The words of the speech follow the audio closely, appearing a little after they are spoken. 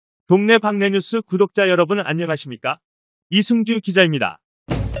동네방네뉴스 구독자 여러분 안녕하십니까? 이승주기자입니다.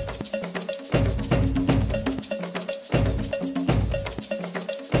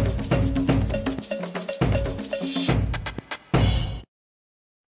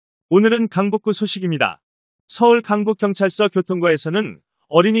 오늘은 강북구 소식입니다. 서울강북경찰서 교통과에서는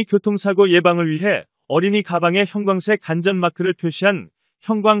어린이 교통사고 예방을 위해 어린이 가방에 형광색 안전마크를 표시한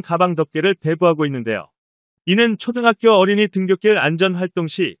형광 가방 덮개를 배부하고 있는데요. 이는 초등학교 어린이 등교길 안전활동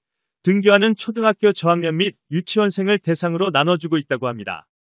시 등교하는 초등학교 저학년 및 유치원생을 대상으로 나눠주고 있다고 합니다.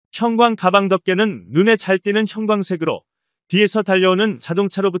 형광 가방 덮개는 눈에 잘 띄는 형광색으로 뒤에서 달려오는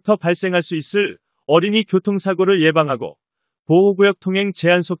자동차로부터 발생할 수 있을 어린이 교통사고를 예방하고 보호구역 통행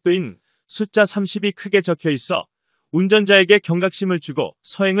제한속도인 숫자 30이 크게 적혀있어 운전자에게 경각심을 주고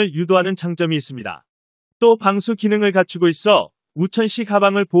서행을 유도하는 장점이 있습니다. 또 방수 기능을 갖추고 있어 우천시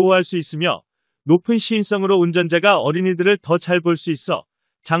가방을 보호할 수 있으며 높은 시인성으로 운전자가 어린이들을 더 잘 볼 수 있어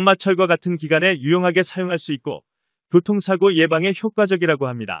장마철과 같은 기간에 유용하게 사용할 수 있고 교통사고 예방에 효과적이라고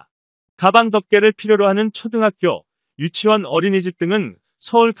합니다. 가방 덮개를 필요로 하는 초등학교, 유치원, 어린이집 등은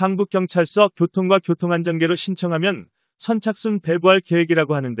서울강북경찰서 교통과 교통안전계로 신청하면 선착순 배부할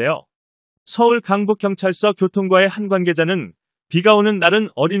계획이라고 하는데요. 서울강북경찰서 교통과의 한 관계자는 비가 오는 날은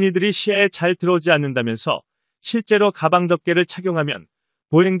어린이들이 시야에 잘 들어오지 않는다면서 실제로 가방 덮개를 착용하면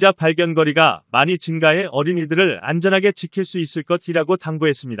보행자 발견 거리가 많이 증가해 어린이들을 안전하게 지킬 수 있을 것이라고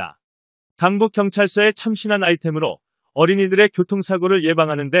당부했습니다. 강북경찰서의 참신한 아이템으로 어린이들의 교통사고를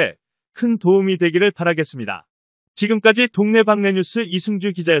예방하는 데 큰 도움이 되기를 바라겠습니다. 지금까지 동네방네뉴스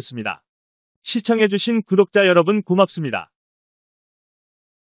이승주 기자였습니다. 시청해주신 구독자 여러분 고맙습니다.